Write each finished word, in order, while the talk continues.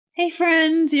Hey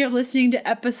friends, you're listening to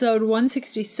episode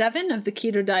 167 of the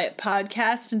Keto Diet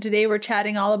Podcast, and today we're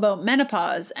chatting all about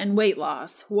menopause and weight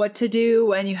loss, what to do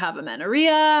when you have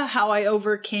amenorrhea, how I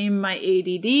overcame my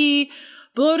ADD,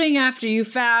 bloating after you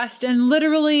fast, and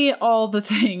literally all the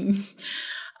things.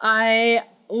 I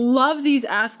love these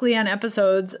Ask Leanne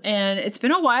episodes, and it's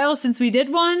been a while since we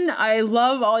did one. I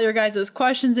love all your guys'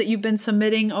 questions that you've been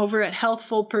submitting over at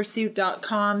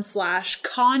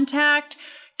healthfulpursuit.com/contact.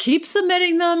 Keep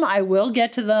submitting them. I will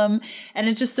get to them. And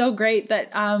it's just so great that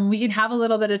we can have a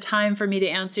little bit of time for me to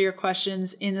answer your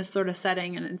questions in this sort of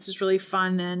setting. And it's just really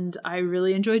fun. And I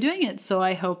really enjoy doing it. So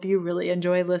I hope you really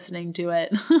enjoy listening to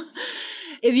it.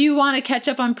 If you want to catch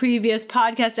up on previous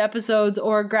podcast episodes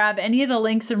or grab any of the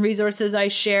links and resources I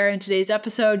share in today's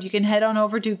episode, you can head on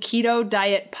over to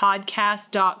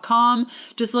ketodietpodcast.com.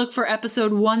 Just look for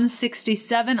episode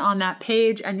 167 on that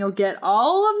page and you'll get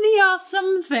all of the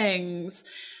awesome things.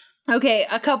 Okay,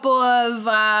 a couple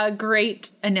of great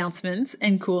announcements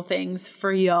and cool things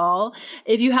for y'all.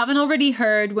 If you haven't already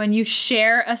heard, when you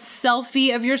share a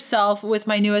selfie of yourself with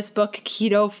my newest book,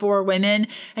 Keto for Women,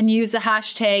 and use the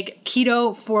hashtag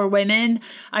Keto for Women,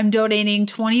 I'm donating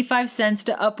 25 cents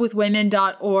to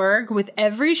upwithwomen.org with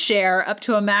every share up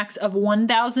to a max of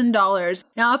 $1,000.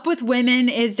 Now, Up With Women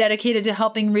is dedicated to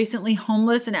helping recently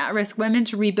homeless and at-risk women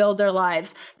to rebuild their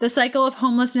lives. The cycle of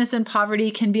homelessness and poverty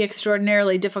can be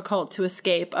extraordinarily difficult to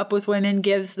escape. Up With Women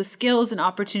gives the skills and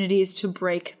opportunities to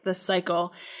break the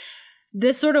cycle.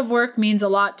 This sort of work means a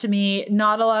lot to me.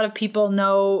 Not a lot of people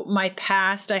know my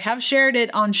past. I have shared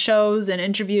it on shows and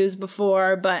interviews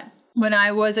before, but when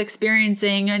I was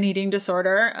experiencing an eating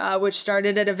disorder, which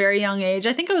started at a very young age,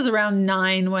 I think I was around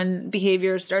 9 when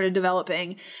behaviors started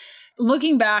developing.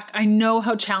 Looking back, I know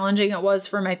how challenging it was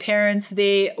for my parents.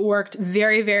 They worked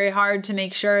very, very hard to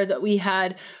make sure that we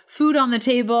had food on the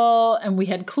table and we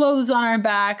had clothes on our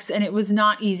backs, and it was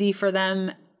not easy for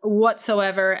them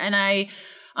whatsoever. And I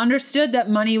understood that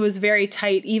money was very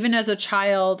tight. Even as a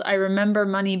child, I remember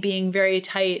money being very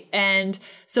tight. And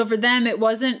so for them, it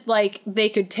wasn't like they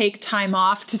could take time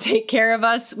off to take care of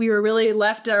us. We were really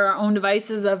left to our own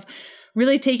devices of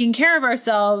really taking care of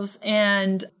ourselves.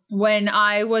 And when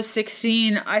I was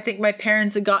 16, I think my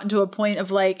parents had gotten to a point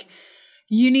of like,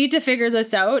 you need to figure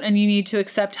this out and you need to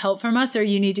accept help from us or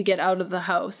you need to get out of the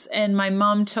house. And my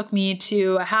mom took me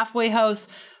to a halfway house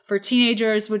for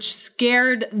teenagers, which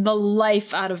scared the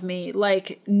life out of me.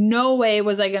 Like, no way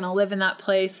was I going to live in that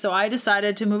place. So I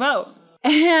decided to move out.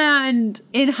 And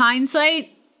in hindsight,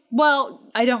 well,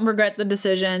 I don't regret the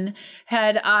decision.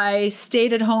 Had I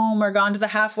stayed at home or gone to the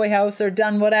halfway house or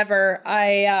done whatever,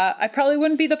 I probably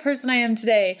wouldn't be the person I am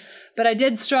today. But I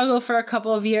did struggle for a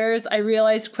couple of years. I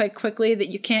realized quite quickly that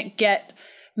you can't get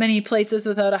many places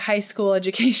without a high school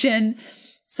education.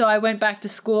 So I went back to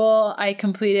school. I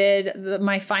completed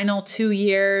my final 2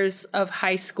 years of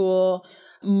high school,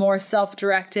 more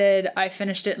self-directed. I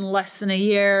finished it in less than a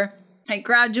year. I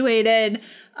graduated.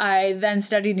 I then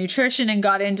studied nutrition and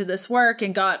got into this work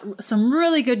and got some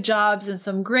really good jobs and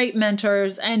some great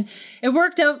mentors. And it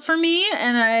worked out for me.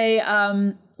 And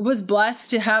I was blessed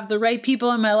to have the right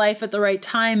people in my life at the right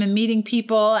time and meeting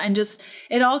people. And just,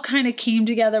 it all kind of came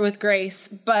together with grace.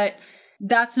 But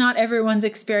that's not everyone's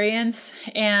experience.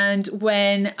 And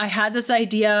when I had this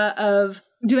idea of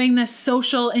doing this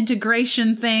social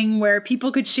integration thing where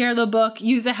people could share the book,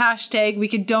 use a hashtag, we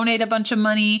could donate a bunch of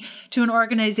money to an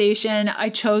organization. I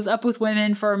chose Up With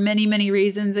Women for many, many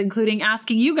reasons, including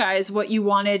asking you guys what you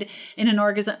wanted in an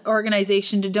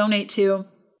organization to donate to.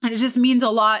 And it just means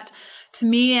a lot to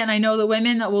me. And I know the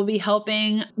women that will be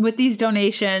helping with these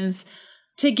donations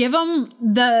to give them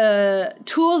the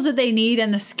tools that they need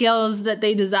and the skills that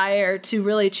they desire to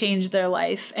really change their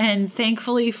life. And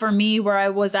thankfully for me, where I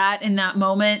was at in that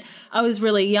moment, I was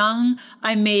really young.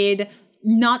 I made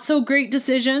not so great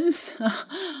decisions,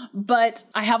 but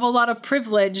I have a lot of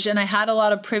privilege and I had a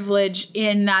lot of privilege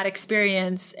in that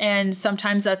experience. And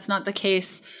sometimes that's not the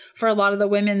case for a lot of the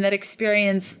women that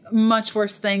experience much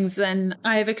worse things than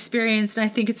I've experienced. And I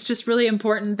think it's just really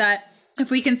important that if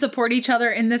we can support each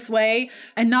other in this way,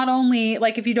 and not only,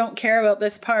 like, if you don't care about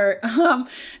this part,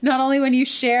 not only when you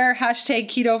share hashtag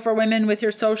Keto for Women with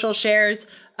your social shares,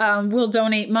 we'll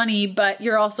donate money, but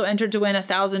you're also entered to win a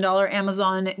 $1,000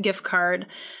 Amazon gift card.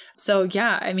 So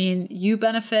yeah, I mean, you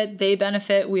benefit, they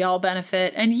benefit, we all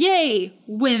benefit, and yay,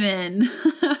 women.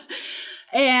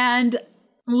 And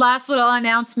Last little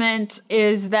announcement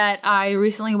is that I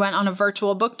recently went on a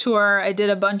virtual book tour. I did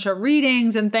a bunch of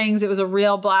readings and things. It was a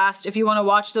real blast. If you want to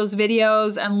watch those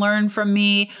videos and learn from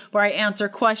me where I answer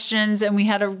questions and we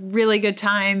had a really good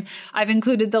time, I've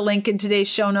included the link in today's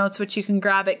show notes, which you can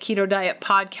grab at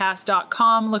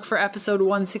ketodietpodcast.com. Look for episode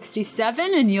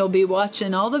 167 and you'll be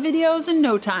watching all the videos in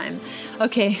no time.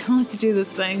 Okay, let's do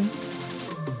this thing.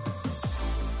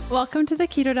 Welcome to the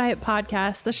Keto Diet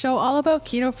Podcast, the show all about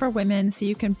keto for women so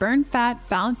you can burn fat,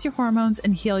 balance your hormones,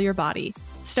 and heal your body.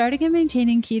 Starting and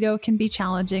maintaining keto can be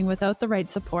challenging without the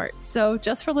right support. So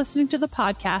just for listening to the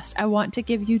podcast, I want to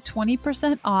give you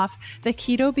 20% off the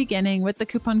Keto Beginning with the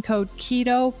coupon code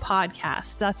KETO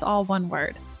PODCAST. That's all one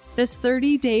word. This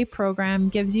 30-day program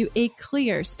gives you a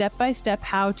clear step-by-step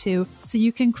how-to so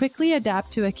you can quickly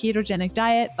adapt to a ketogenic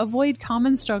diet, avoid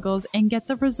common struggles, and get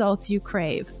the results you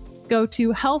crave. Go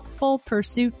to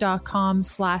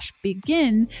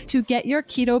healthfulpursuit.com/begin to get your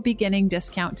Keto Beginning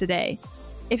discount today.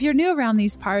 If you're new around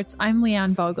these parts, I'm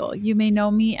Leanne Vogel. You may know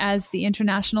me as the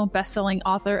international best-selling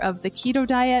author of The Keto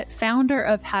Diet, founder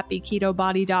of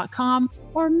HappyKetoBody.com,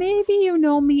 or maybe you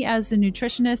know me as the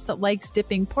nutritionist that likes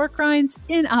dipping pork rinds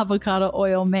in avocado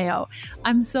oil mayo.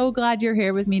 I'm so glad you're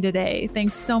here with me today.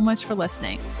 Thanks so much for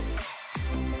listening.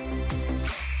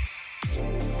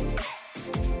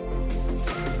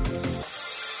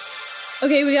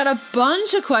 Okay, we got a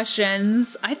bunch of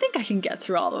questions. I think I can get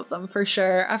through all of them for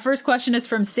sure. Our first question is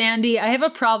from Sandy. I have a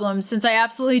problem since I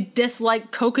absolutely dislike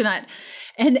coconut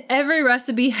and every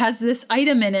recipe has this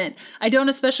item in it. I don't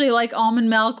especially like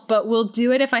almond milk, but will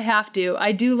do it if I have to.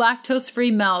 I do lactose-free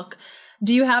milk.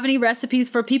 Do you have any recipes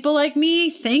for people like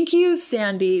me? Thank you,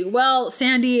 Sandy. Well,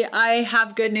 Sandy, I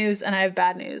have good news and I have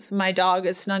bad news. My dog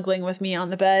is snuggling with me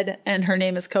on the bed and her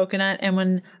name is Coconut. And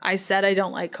when I said I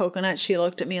don't like coconut, she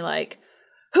looked at me like,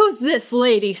 who's this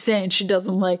lady saying she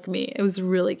doesn't like me? It was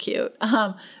really cute.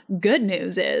 Good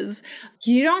news is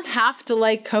you don't have to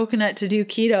like coconut to do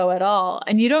keto at all.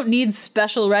 And you don't need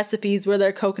special recipes where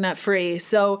they're coconut free.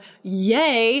 So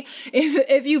yay.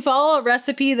 If you follow a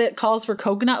recipe that calls for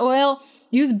coconut oil,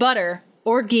 use butter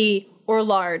or ghee or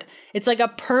lard. It's like a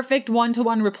perfect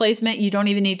one-to-one replacement. You don't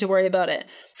even need to worry about it.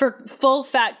 For full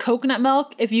fat coconut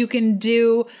milk, if you can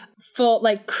do full,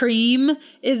 like cream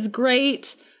is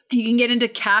great. You can get into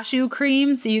cashew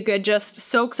cream, so you could just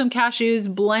soak some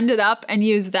cashews, blend it up, and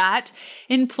use that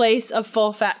in place of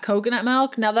full-fat coconut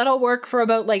milk. Now, that'll work for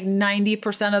about like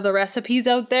 90% of the recipes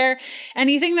out there.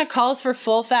 Anything that calls for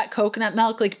full-fat coconut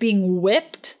milk, like being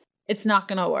whipped, it's not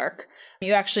going to work.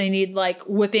 You actually need like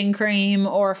whipping cream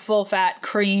or full-fat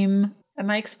cream. Am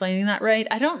I explaining that right?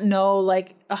 I don't know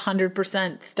like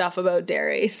 100% stuff about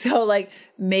dairy. So like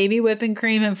maybe whipping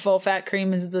cream and full fat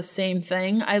cream is the same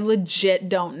thing. I legit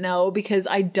don't know because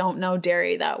I don't know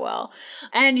dairy that well.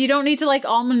 And you don't need to like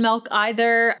almond milk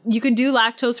either. You can do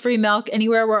lactose-free milk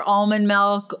anywhere where almond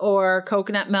milk or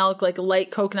coconut milk, like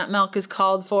light coconut milk is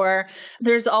called for.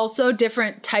 There's also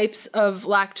different types of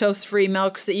lactose-free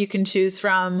milks that you can choose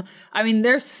from. I mean,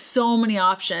 there's so many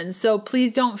options. So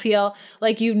please don't feel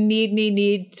like you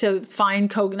need to find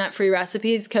coconut-free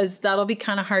recipes because that'll be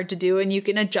kind of hard to do and you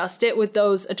can adjust it with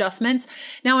those adjustments.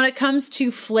 Now, when it comes to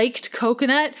flaked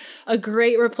coconut, a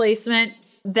great replacement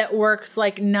that works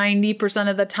like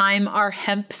 90% of the time are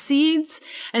hemp seeds.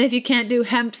 And if you can't do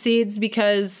hemp seeds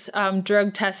because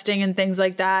drug testing and things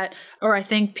like that, or I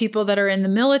think people that are in the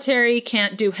military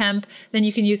can't do hemp, then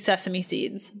you can use sesame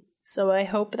seeds. So I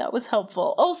hope that was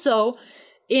helpful. Also,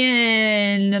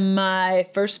 in my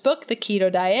first book, The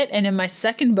Keto Diet, and in my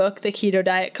second book, The Keto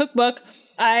Diet Cookbook,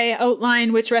 I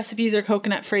outline which recipes are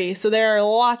coconut free. So there are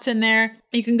lots in there.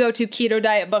 You can go to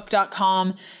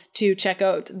ketodietbook.com to check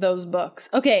out those books.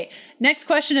 Okay, next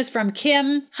question is from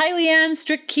Kim. Hi, Leanne.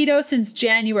 Strict keto since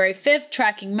January 5th,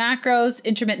 tracking macros,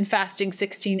 intermittent fasting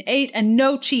 16/8, and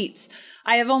no cheats.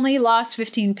 I have only lost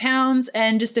 15 pounds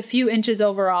and just a few inches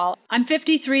overall. I'm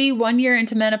 53, 1 year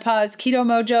into menopause. Keto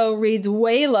Mojo reads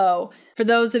way low. For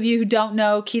those of you who don't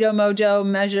know, Keto Mojo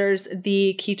measures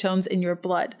the ketones in your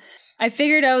blood. I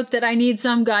figured out that I need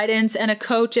some guidance and a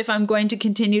coach if I'm going to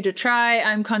continue to try.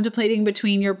 I'm contemplating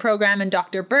between your program and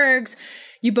Dr. Berg's.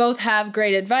 You both have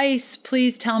great advice.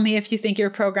 Please tell me if you think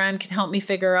your program can help me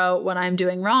figure out what I'm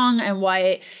doing wrong and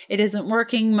why it isn't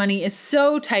working. Money is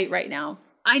so tight right now.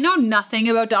 I know nothing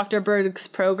about Dr. Berg's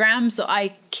program, so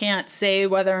I can't say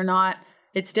whether or not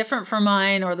it's different from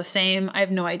mine or the same. I have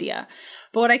no idea.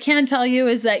 But what I can tell you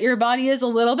is that your body is a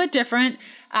little bit different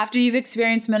after you've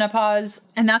experienced menopause,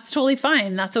 and that's totally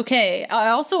fine. That's okay. I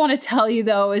also want to tell you,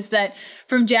 though, is that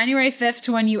from January 5th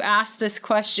to when you asked this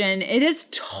question, it is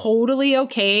totally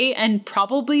okay and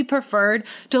probably preferred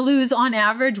to lose on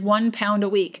average 1 pound a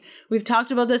week. We've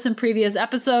talked about this in previous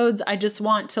episodes. I just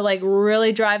want to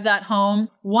really drive that home.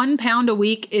 1 pound a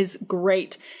week is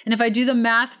great. And if I do the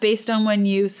math based on when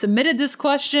you submitted this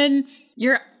question,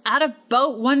 you're at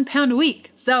about 1 pound a week.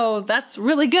 So that's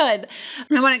really good.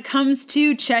 And when it comes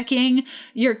to checking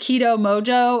your keto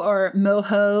mojo or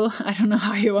moho, I don't know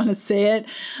how you want to say it,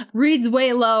 reads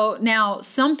way low. Now,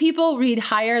 some people read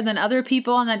higher than other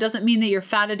people, and that doesn't mean that you're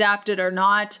fat adapted or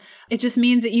not. It just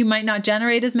means that you might not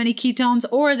generate as many ketones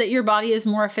or that your body is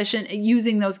more efficient at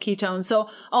using those ketones. So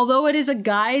although it is a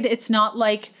guide, it's not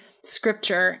like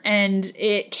scripture, and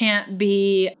it can't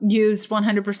be used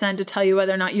 100% to tell you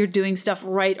whether or not you're doing stuff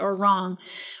right or wrong.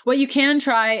 What you can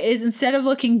try is, instead of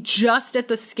looking just at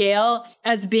the scale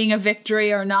as being a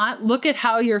victory or not, look at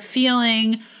how you're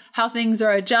feeling, how things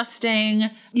are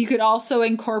adjusting. You could also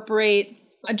incorporate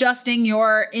adjusting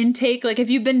your intake. Like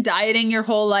if you've been dieting your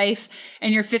whole life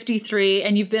and you're 53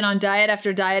 and you've been on diet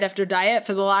after diet after diet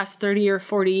for the last 30 or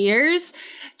 40 years,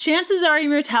 chances are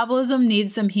your metabolism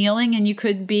needs some healing, and you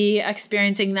could be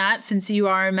experiencing that since you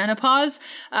are in menopause.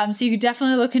 So you could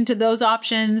definitely look into those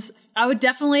options. I would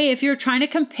definitely, if you're trying to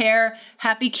compare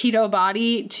Happy Keto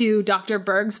Body to Dr.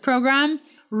 Berg's program,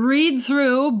 read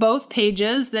through both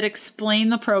pages that explain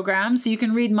the program. So you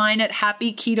can read mine at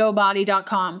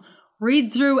happyketobody.com.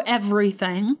 Read through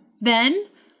everything, then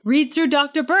read through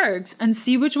Dr. Berg's and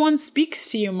see which one speaks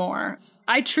to you more.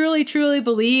 I truly, truly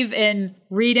believe in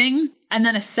reading and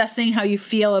then assessing how you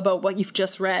feel about what you've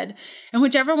just read. And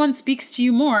whichever one speaks to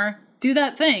you more, do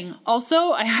that thing.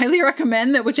 Also, I highly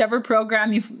recommend that whichever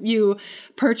program you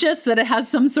purchase, that it has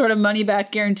some sort of money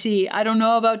back guarantee. I don't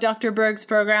know about Dr. Berg's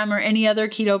program or any other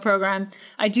keto program.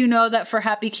 I do know that for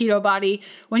Happy Keto Body,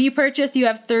 when you purchase, you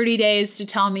have 30 days to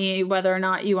tell me whether or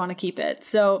not you want to keep it.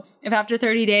 So if after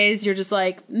 30 days you're just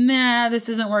like, nah, this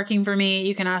isn't working for me,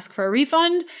 you can ask for a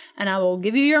refund and I will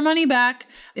give you your money back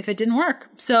if it didn't work.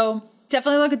 So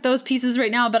definitely look at those pieces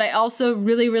right now, but I also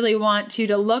really, really want you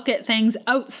to look at things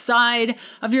outside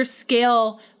of your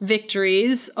scale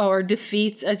victories or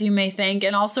defeats, as you may think.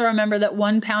 And also remember that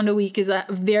 1 pound a week is a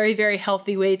very, very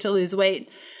healthy way to lose weight.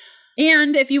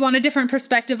 And if you want a different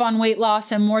perspective on weight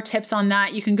loss and more tips on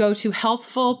that, you can go to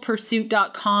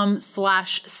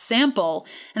healthfulpursuit.com/sample.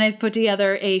 And I've put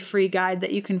together a free guide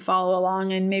that you can follow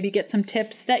along and maybe get some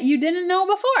tips that you didn't know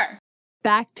before.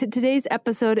 Back to today's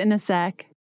episode in a sec.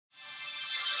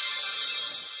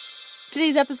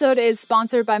 Today's episode is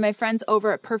sponsored by my friends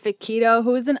over at Perfect Keto,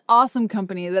 who is an awesome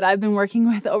company that I've been working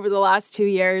with over the last 2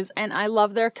 years. And I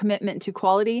love their commitment to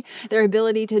quality, their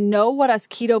ability to know what us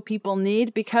keto people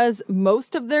need, because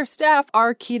most of their staff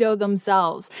are keto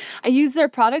themselves. I use their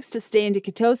products to stay into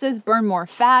ketosis, burn more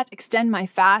fat, extend my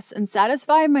fast, and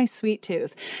satisfy my sweet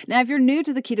tooth. Now, if you're new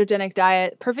to the ketogenic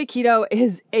diet, Perfect Keto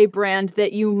is a brand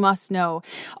that you must know.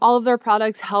 All of their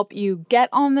products help you get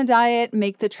on the diet,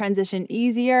 make the transition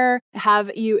easier,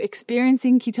 have you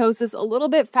experiencing ketosis a little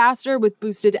bit faster with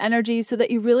boosted energy so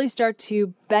that you really start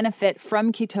to benefit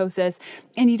from ketosis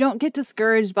and you don't get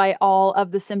discouraged by all of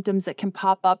the symptoms that can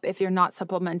pop up if you're not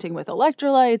supplementing with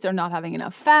electrolytes or not having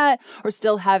enough fat or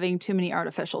still having too many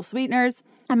artificial sweeteners.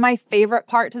 And my favorite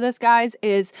part to this, guys,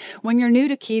 is when you're new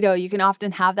to keto, you can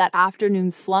often have that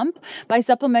afternoon slump. By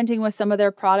supplementing with some of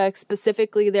their products,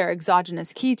 specifically their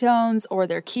exogenous ketones or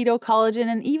their keto collagen,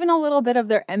 and even a little bit of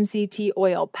their MCT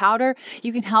oil powder,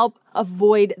 you can help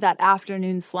avoid that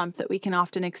afternoon slump that we can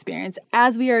often experience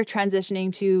as we are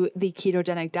transitioning to the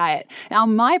ketogenic diet. Now,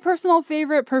 my personal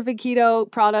favorite Perfect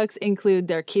Keto products include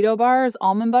their keto bars.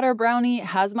 Almond butter brownie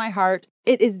has my heart.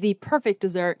 It is the perfect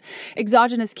dessert.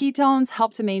 Exogenous ketones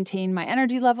help to maintain my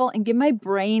energy level and give my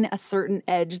brain a certain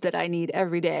edge that I need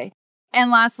every day. And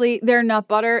lastly, their nut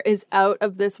butter is out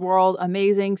of this world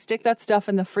amazing. Stick that stuff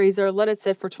in the freezer, let it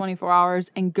sit for 24 hours,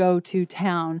 and go to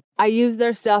town. I use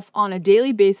their stuff on a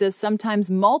daily basis, sometimes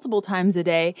multiple times a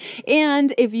day.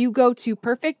 And if you go to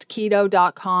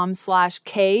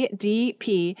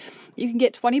perfectketo.com/KDP, you can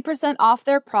get 20% off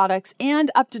their products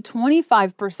and up to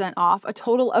 25% off, a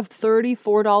total of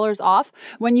 $34 off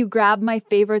when you grab my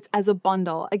favorites as a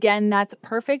bundle. Again, that's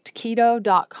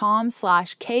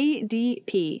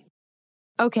perfectketo.com/KDP.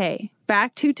 Okay,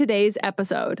 back to today's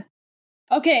episode.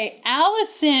 Okay,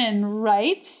 Allison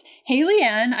writes, "Hey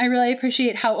Leanne, I really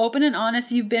appreciate how open and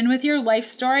honest you've been with your life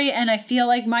story, and I feel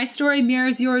like my story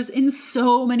mirrors yours in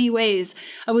so many ways.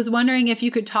 I was wondering if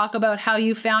you could talk about how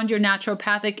you found your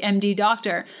naturopathic MD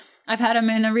doctor. I've had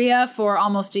amenorrhea for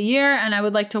almost a year, and I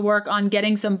would like to work on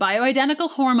getting some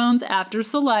bioidentical hormones after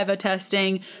saliva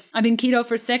testing. I've been keto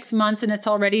for 6 months, and it's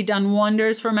already done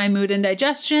wonders for my mood and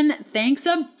digestion. Thanks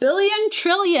a billion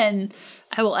trillion.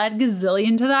 I will add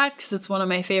gazillion to that because it's one of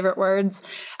my favorite words.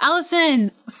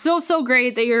 Allison, so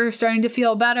great that you're starting to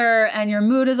feel better and your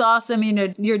mood is awesome. You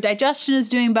know, your digestion is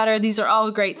doing better. These are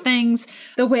all great things.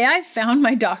 The way I found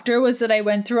my doctor was that I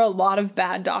went through a lot of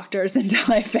bad doctors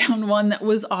until I found one that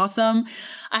was awesome.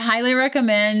 I highly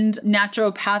recommend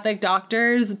naturopathic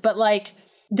doctors, but like,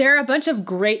 there are a bunch of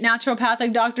great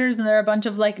naturopathic doctors and there are a bunch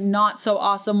of like not so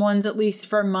awesome ones, at least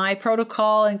for my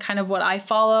protocol and kind of what I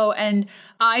follow. And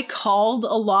I called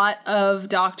a lot of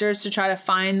doctors to try to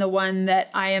find the one that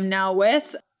I am now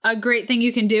with. A great thing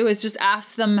you can do is just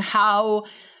ask them how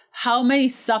many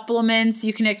supplements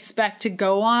you can expect to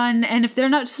go on. And if they're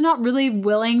not really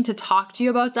willing to talk to you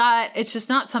about that, it's just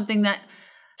not something that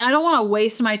I don't want to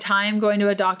waste my time going to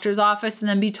a doctor's office and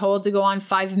then be told to go on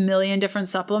 5 million different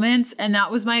supplements. And that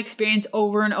was my experience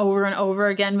over and over and over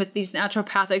again with these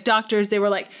naturopathic doctors. They were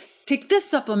like, take this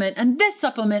supplement and this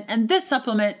supplement and this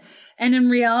supplement. And in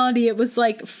reality, it was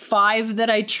like 5 that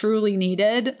I truly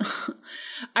needed.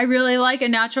 I really like a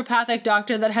naturopathic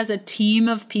doctor that has a team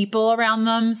of people around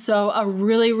them. So a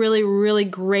really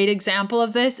great example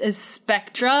of this is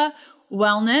Spectra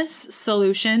Wellness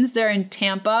Solutions. They're in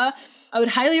Tampa. I would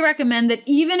highly recommend that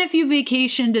even if you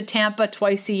vacation to Tampa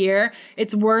twice a year,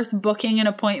 it's worth booking an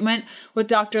appointment with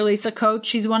Dr. Lisa Coach.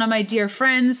 She's one of my dear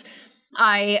friends.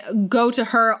 I go to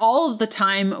her all of the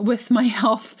time with my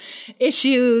health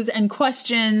issues and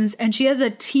questions, and she has a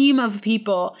team of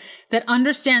people that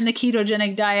understand the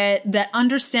ketogenic diet, that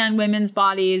understand women's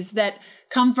bodies, that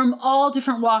come from all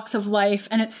different walks of life.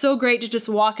 And it's so great to just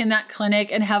walk in that clinic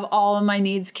and have all of my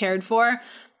needs cared for.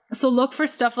 So look for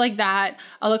stuff like that.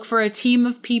 I'll look for a team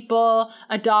of people,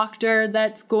 a doctor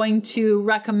that's going to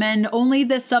recommend only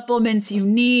the supplements you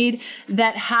need,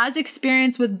 that has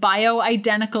experience with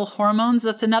bioidentical hormones.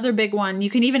 That's another big one. You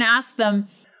can even ask them,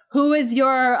 who is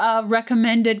your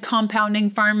recommended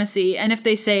compounding pharmacy? And if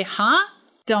they say,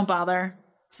 don't bother.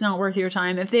 It's not worth your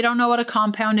time. If they don't know what a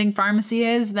compounding pharmacy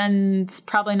is, then it's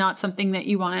probably not something that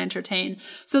you want to entertain.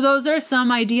 So those are some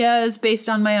ideas based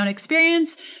on my own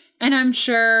experience. And I'm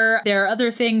sure there are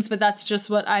other things, but that's just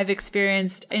what I've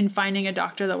experienced in finding a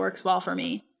doctor that works well for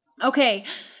me. Okay,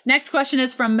 next question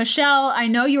is from Michelle. I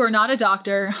know you are not a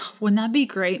doctor. Wouldn't that be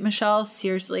great, Michelle?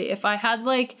 Seriously, if I had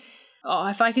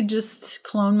if I could just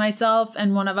clone myself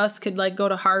and one of us could like go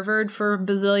to Harvard for a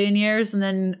bazillion years and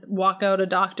then walk out a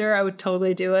doctor, I would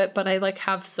totally do it. But I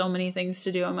have so many things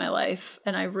to do in my life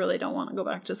and I really don't want to go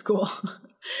back to school.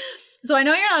 So I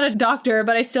know you're not a doctor,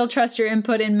 but I still trust your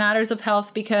input in matters of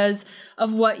health because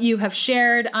of what you have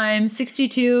shared. I'm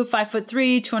 62,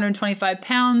 5'3", 225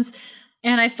 pounds,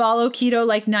 and I follow keto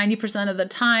like 90% of the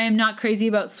time. Not crazy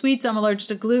about sweets. I'm allergic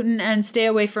to gluten and stay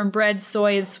away from bread,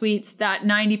 soy, and sweets, that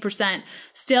 90%.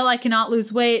 Still, I cannot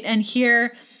lose weight. And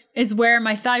here is where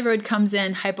my thyroid comes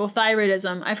in,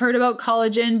 hypothyroidism. I've heard about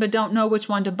collagen, but don't know which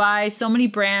one to buy. So many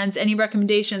brands. Any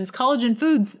recommendations? Collagen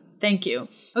Foods. Thank you.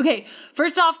 Okay,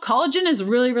 first off, collagen is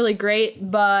really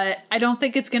great, but I don't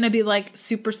think it's going to be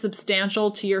super substantial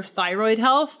to your thyroid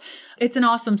health. It's an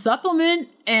awesome supplement,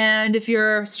 and if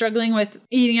you're struggling with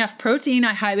eating enough protein,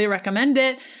 I highly recommend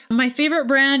it. My favorite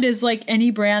brand is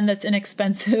any brand that's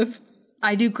inexpensive.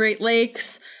 I do Great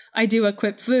Lakes, I do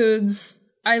Equip Foods.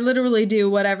 I literally do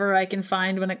whatever I can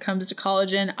find when it comes to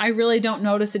collagen. I really don't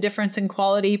notice a difference in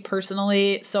quality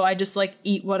personally, so I just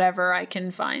eat whatever I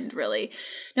can find, really.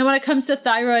 Now, when it comes to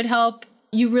thyroid help,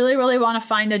 you really want to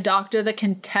find a doctor that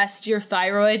can test your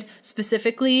thyroid,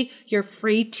 specifically your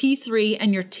free T3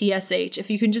 and your TSH.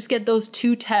 If you can just get those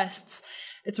 2 tests,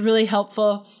 it's really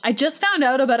helpful. I just found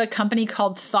out about a company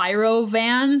called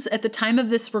Thyrovans. At the time of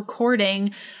this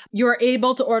recording, you're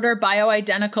able to order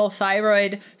bioidentical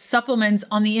thyroid supplements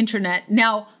on the internet.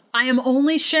 Now, I am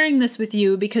only sharing this with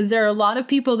you because there are a lot of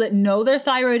people that know their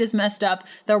thyroid is messed up.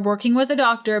 They're working with a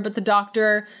doctor, but the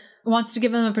doctor wants to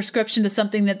give them a prescription to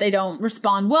something that they don't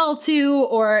respond well to,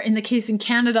 or in the case in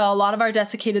Canada, a lot of our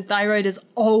desiccated thyroid is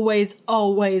always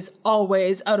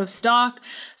out of stock.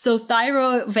 So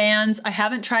Thyrovans, I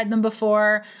haven't tried them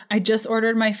before. I just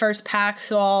ordered my first pack,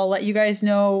 so I'll let you guys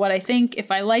know what I think if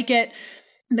I like it.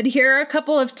 But here are a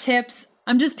couple of tips.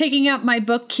 I'm just picking up my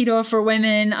book, Keto for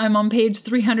Women. I'm on page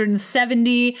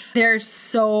 370. There's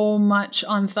so much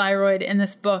on thyroid in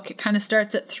this book. It kind of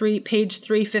starts at page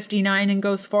 359 and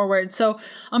goes forward. So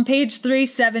on page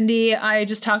 370, I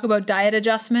just talk about diet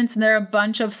adjustments, and there are a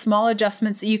bunch of small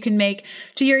adjustments that you can make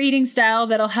to your eating style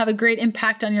that'll have a great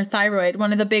impact on your thyroid.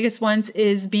 One of the biggest ones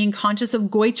is being conscious of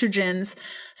goitrogens.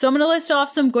 So I'm going to list off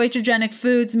some goitrogenic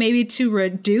foods maybe to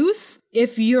reduce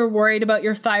if you're worried about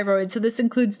your thyroid. So this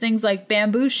includes things like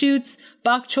bamboo shoots,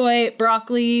 bok choy,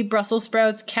 broccoli, Brussels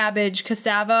sprouts, cabbage,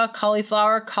 cassava,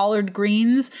 cauliflower, collard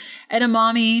greens,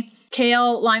 edamame,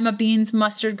 kale, lima beans,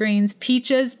 mustard greens,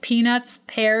 peaches, peanuts,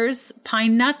 pears,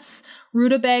 pine nuts,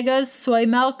 rutabagas, soy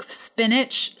milk,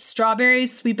 spinach,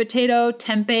 strawberries, sweet potato,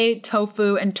 tempeh,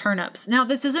 tofu, and turnips. Now,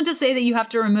 this isn't to say that you have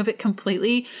to remove it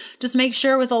completely. Just make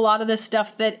sure with a lot of this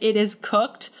stuff that it is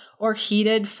cooked or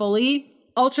heated fully.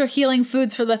 Ultra healing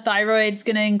foods for the thyroid is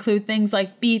going to include things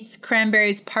like beets,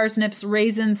 cranberries, parsnips,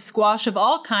 raisins, squash of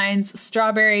all kinds,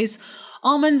 strawberries,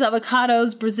 almonds,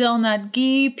 avocados, Brazil nut,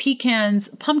 ghee, pecans,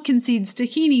 pumpkin seeds,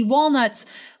 tahini, walnuts,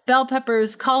 bell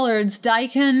peppers, collards,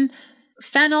 daikon,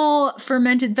 fennel,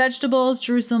 fermented vegetables,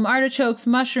 Jerusalem artichokes,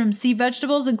 mushrooms, sea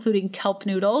vegetables, including kelp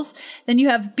noodles. Then you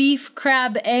have beef,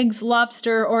 crab, eggs,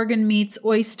 lobster, organ meats,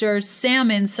 oysters,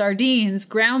 salmon, sardines,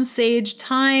 ground sage,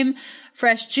 thyme,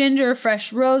 fresh ginger,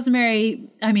 fresh rosemary.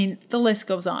 I mean, the list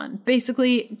goes on.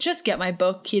 Basically, just get my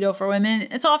book, Keto for Women.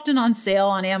 It's often on sale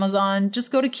on Amazon.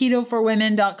 Just go to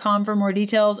ketoforwomen.com for more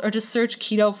details, or just search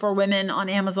Keto for Women on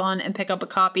Amazon and pick up a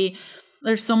copy.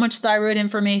 There's so much thyroid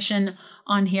information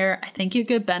on here. I think you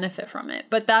could benefit from it,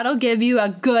 but that'll give you a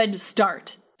good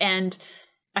start. And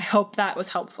I hope that was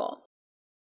helpful.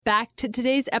 Back to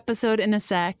today's episode in a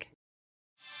sec.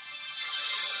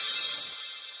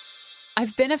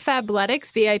 I've been a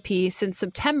Fabletics VIP since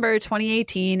September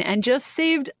 2018 and just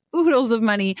saved oodles of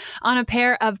money on a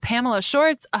pair of Pamela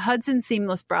shorts, a Hudson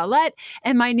seamless bralette,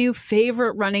 and my new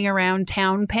favorite running around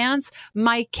town pants,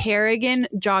 my Kerrigan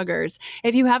joggers.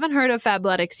 If you haven't heard of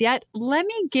Fabletics yet, let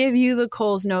me give you the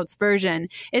Coles Notes version.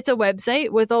 It's a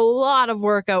website with a lot of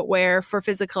workout wear for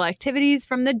physical activities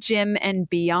from the gym and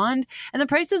beyond, and the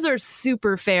prices are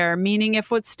super fair, meaning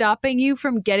if what's stopping you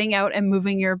from getting out and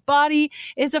moving your body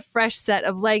is a fresh set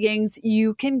of leggings,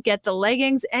 you can get the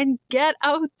leggings and get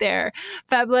out there.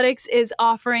 Fabletics is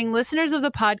offering listeners of the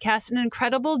podcast an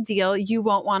incredible deal you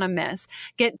won't want to miss.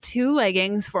 Get 2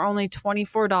 leggings for only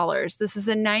 $24. This is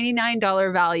a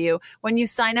 $99 value when you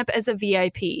sign up as a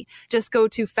VIP. Just go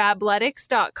to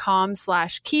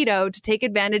fabletics.com/keto to take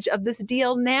advantage of this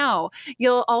deal now.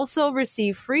 You'll also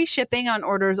receive free shipping on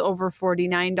orders over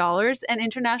 $49, and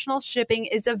international shipping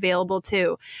is available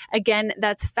too. Again,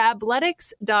 that's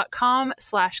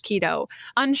fabletics.com/keto.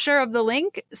 Unsure of the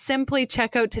link? Simply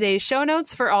check out today's show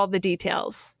notes for all the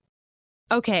details.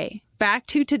 Okay, back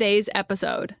to today's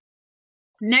episode.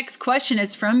 Next question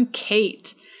is from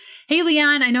Kate. Hey,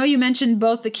 Leanne, I know you mentioned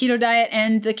both the keto diet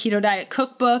and the keto diet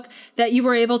cookbook, that you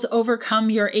were able to overcome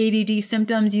your ADD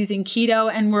symptoms using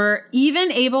keto and were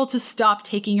even able to stop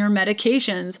taking your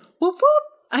medications. Whoop, whoop.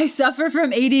 I suffer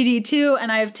from ADD too, and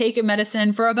I have taken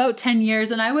medicine for about 10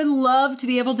 years, and I would love to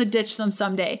be able to ditch them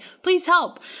someday. Please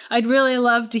help. I'd really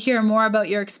love to hear more about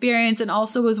your experience, and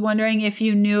also was wondering if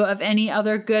you knew of any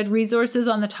other good resources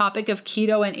on the topic of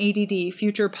keto and ADD.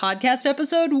 Future podcast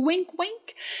episode, wink,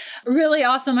 wink. Really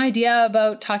awesome idea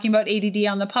about talking about ADD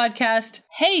on the podcast.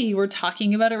 Hey, we're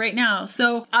talking about it right now.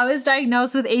 So I was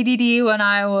diagnosed with ADD when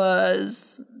I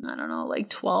was, like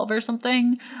 12 or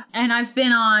something. And I've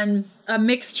been on a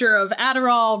mixture of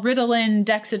Adderall, Ritalin,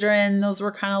 Dexedrine. Those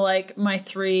were kind of like my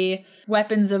 3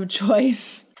 weapons of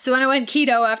choice. So when I went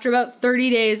keto, after about 30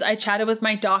 days, I chatted with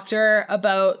my doctor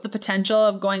about the potential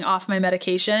of going off my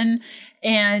medication,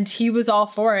 and he was all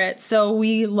for it. So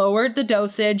we lowered the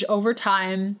dosage over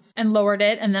time and lowered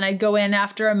it. And then I'd go in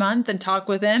after a month and talk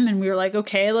with him. And we were like,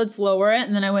 okay, let's lower it.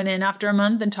 And then I went in after a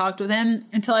month and talked with him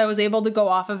until I was able to go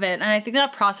off of it. And I think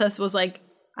that process was like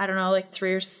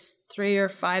 3 or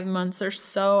 5 months or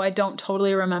so. I don't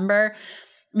totally remember.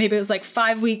 Maybe it was like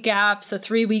 5-week gaps, a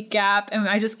 3-week gap. And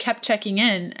I just kept checking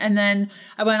in. And then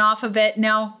I went off of it.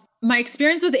 Now, my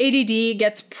experience with ADD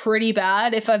gets pretty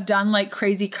bad if I've done like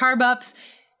crazy carb ups,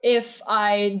 if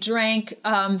I drank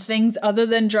things other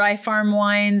than dry farm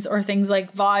wines or things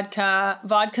like vodka.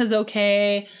 Vodka's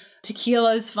okay.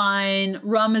 Tequila's fine.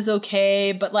 Rum is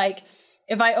okay. But like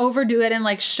if I overdo it in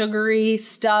like sugary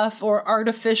stuff or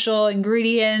artificial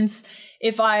ingredients,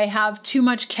 if I have too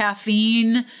much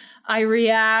caffeine, I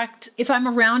react. If I'm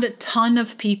around a ton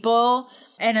of people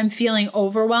and I'm feeling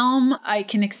overwhelmed, I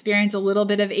can experience a little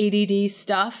bit of ADD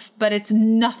stuff, but it's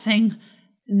nothing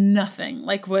nothing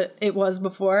like what it was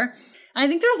before. I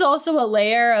think there's also a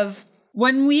layer of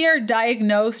when we are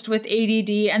diagnosed with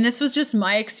ADD, and this was just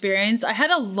my experience, I had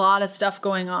a lot of stuff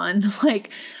going on. Like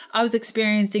I was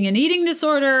experiencing an eating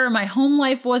disorder. My home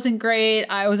life wasn't great.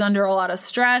 I was under a lot of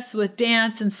stress with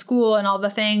dance and school and all the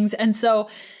things. And so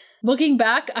looking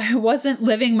back, I wasn't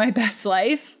living my best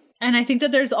life. And I think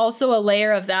that there's also a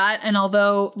layer of that. And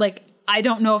although like, I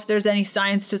don't know if there's any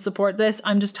science to support this,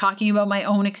 I'm just talking about my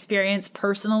own experience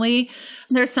personally.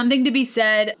 There's something to be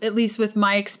said, at least with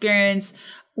my experience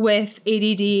with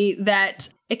ADD, that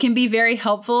it can be very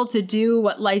helpful to do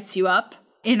what lights you up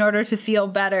in order to feel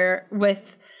better,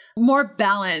 with more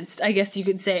balanced, I guess you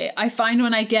could say. I find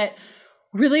when I get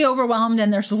really overwhelmed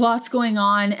and there's lots going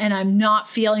on and I'm not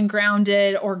feeling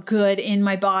grounded or good in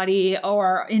my body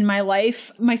or in my life,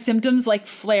 my symptoms like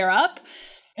flare up.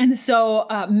 And so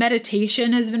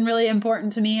meditation has been really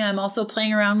important to me. I'm also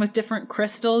playing around with different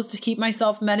crystals to keep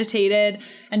myself meditated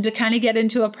and to kind of get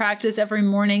into a practice every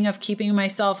morning of keeping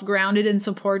myself grounded and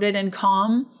supported and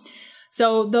calm.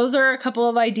 So those are a couple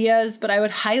of ideas, but I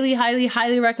would highly, highly,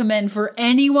 highly recommend for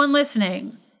anyone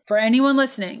listening,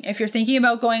 if you're thinking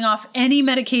about going off any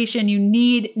medication, you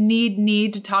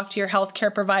need to talk to your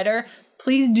healthcare provider.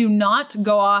 Please do not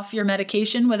go off your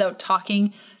medication without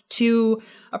talking to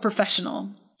a professional.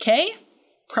 Okay?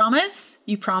 Promise?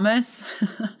 You promise?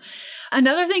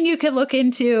 Another thing you could look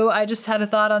into, I just had a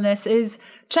thought on this, is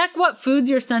check what foods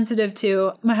you're sensitive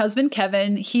to. My husband,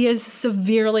 Kevin, he is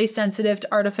severely sensitive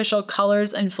to artificial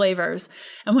colors and flavors.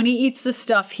 And when he eats this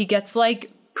stuff, he gets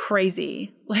like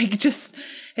crazy. Like just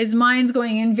his mind's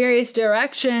going in various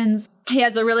directions. He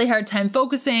has a really hard time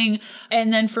focusing.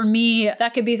 And then for me,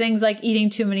 that could be things like eating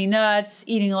too many nuts,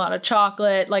 eating a lot of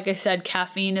chocolate. Like I said,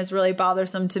 caffeine is really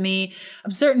bothersome to me.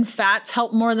 Certain fats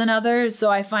help more than others. So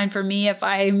I find for me, if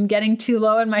I'm getting too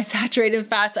low in my saturated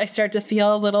fats, I start to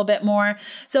feel a little bit more.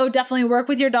 So definitely work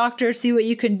with your doctor, see what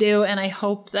you can do. And I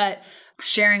hope that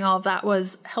sharing all of that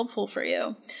was helpful for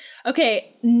you.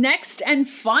 Okay, next and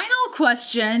final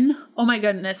question. Oh my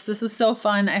goodness, this is so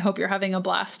fun. I hope you're having a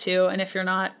blast too. And if you're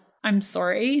not, I'm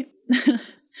sorry.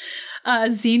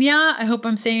 Xenia, I hope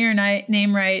I'm saying your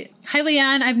name right. Hi,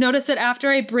 Leanne. I've noticed that after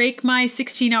I break my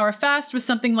 16-hour fast with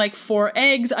something like 4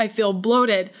 eggs, I feel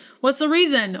bloated. What's the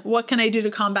reason? What can I do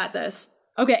to combat this?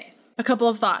 Okay, a couple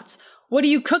of thoughts. What are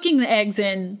you cooking the eggs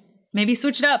in? Maybe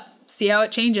switch it up. See how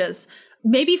it changes.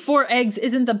 Maybe 4 eggs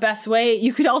isn't the best way.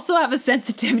 You could also have a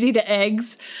sensitivity to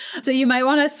eggs. So you might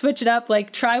want to switch it up,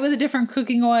 like try with a different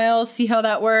cooking oil, see how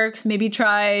that works. Maybe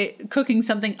try cooking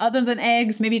something other than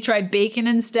eggs. Maybe try bacon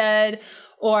instead,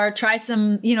 or try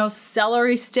some,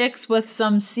 celery sticks with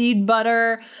some seed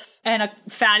butter and a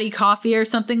fatty coffee or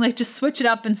something. Like just switch it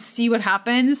up and see what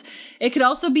happens. It could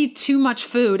also be too much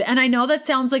food. And I know that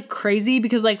sounds like crazy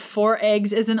because like 4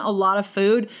 eggs isn't a lot of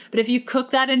food, but if you cook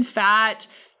that in fat,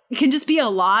 it can just be a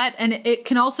lot. And it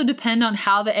can also depend on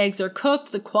how the eggs are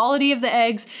cooked, the quality of the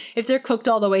eggs. If they're cooked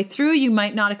all the way through, you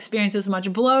might not experience as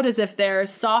much bloat as if they're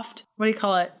soft. What do you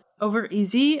call it? Over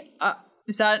easy?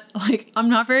 Is that like, I'm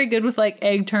not very good with like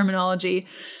egg terminology.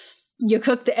 You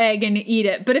cook the egg and eat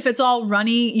it. But if it's all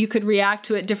runny, you could react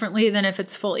to it differently than if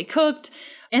it's fully cooked.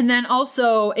 And then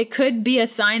also it could be a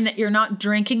sign that you're not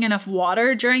drinking enough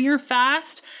water during your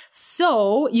fast.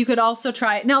 So you could also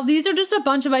try, now these are just a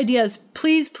bunch of ideas.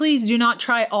 Please do not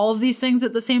try all of these things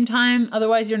at the same time.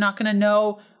 Otherwise you're not going to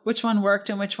know which one worked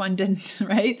and which one didn't,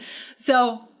 right?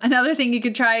 So another thing you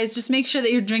could try is just make sure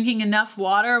that you're drinking enough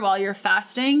water while you're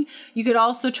fasting. You could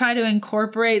also try to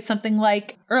incorporate something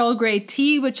like Earl Grey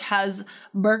tea, which has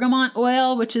bergamot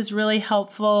oil, which is really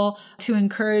helpful to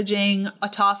encouraging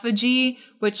autophagy,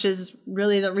 which is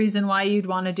really the reason why you'd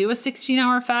want to do a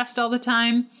 16-hour fast all the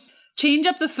time. Change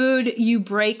up the food you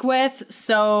break with.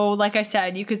 So like I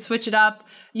said, you could switch it up.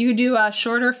 You could do a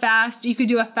shorter fast. You could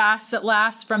do a fast that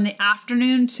lasts from the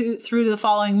afternoon through to the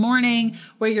following morning,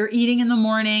 where you're eating in the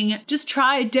morning. Just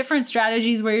try different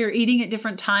strategies where you're eating at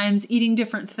different times, eating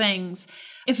different things.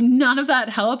 If none of that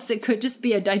helps, it could just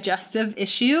be a digestive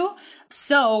issue.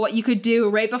 So what you could do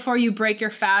right before you break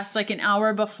your fast, like an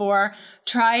hour before,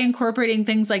 try incorporating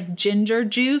things like ginger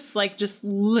juice, like just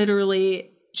literally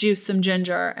juice some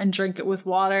ginger and drink it with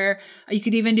water. You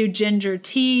could even do ginger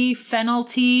tea, fennel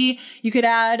tea. You could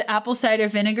add apple cider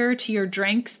vinegar to your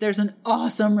drinks. There's an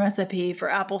awesome recipe for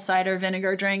apple cider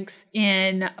vinegar drinks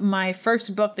in my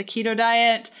first book, The Keto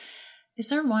Diet. Is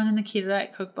there one in the Keto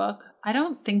Diet cookbook? I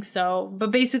don't think so.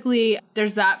 But basically,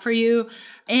 there's that for you.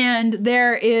 And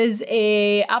there is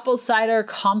a apple cider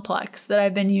complex that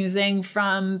I've been using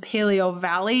from Paleo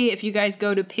Valley. If you guys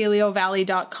go to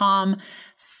paleovalley.com/keto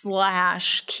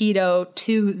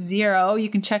keto20. You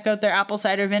can check out their apple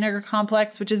cider vinegar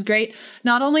complex, which is great,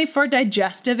 not only for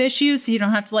digestive issues, so you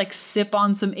don't have to like sip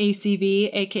on some ACV,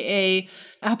 aka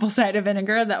apple cider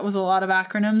vinegar. That was a lot of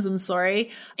acronyms. I'm sorry.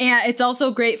 And it's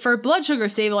also great for blood sugar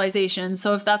stabilization.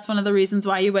 So if that's one of the reasons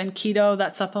why you went keto,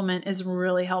 that supplement is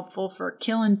really helpful for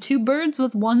killing two birds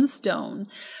with one stone.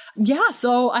 Yeah,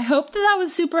 so I hope that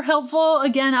was super helpful.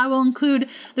 Again, I will include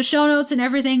the show notes and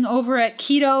everything over at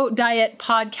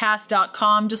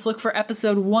ketodietpodcast.com. Just look for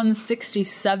episode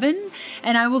 167,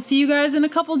 and I will see you guys in a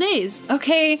couple days.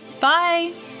 Okay,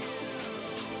 bye.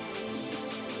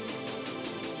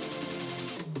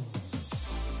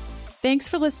 Thanks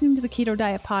for listening to the Keto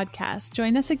Diet Podcast.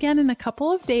 Join us again in a couple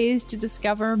of days to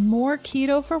discover more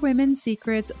keto for women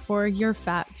secrets for your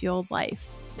fat-fueled life.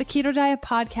 The Keto Diet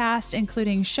Podcast,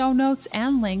 including show notes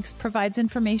and links, provides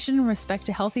information in respect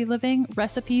to healthy living,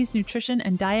 recipes, nutrition,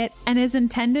 and diet, and is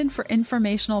intended for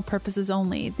informational purposes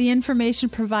only. The information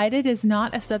provided is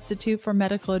not a substitute for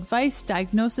medical advice,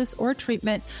 diagnosis, or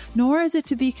treatment, nor is it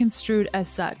to be construed as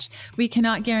such. We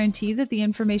cannot guarantee that the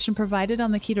information provided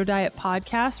on the Keto Diet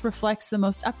Podcast reflects the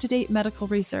most up-to-date medical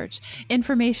research.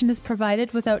 Information is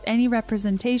provided without any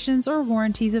representations or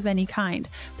warranties of any kind.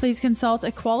 Please consult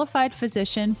a qualified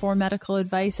physician for medical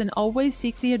advice and always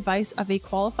seek the advice of a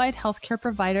qualified healthcare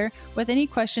provider with any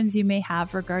questions you may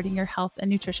have regarding your health and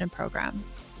nutrition program.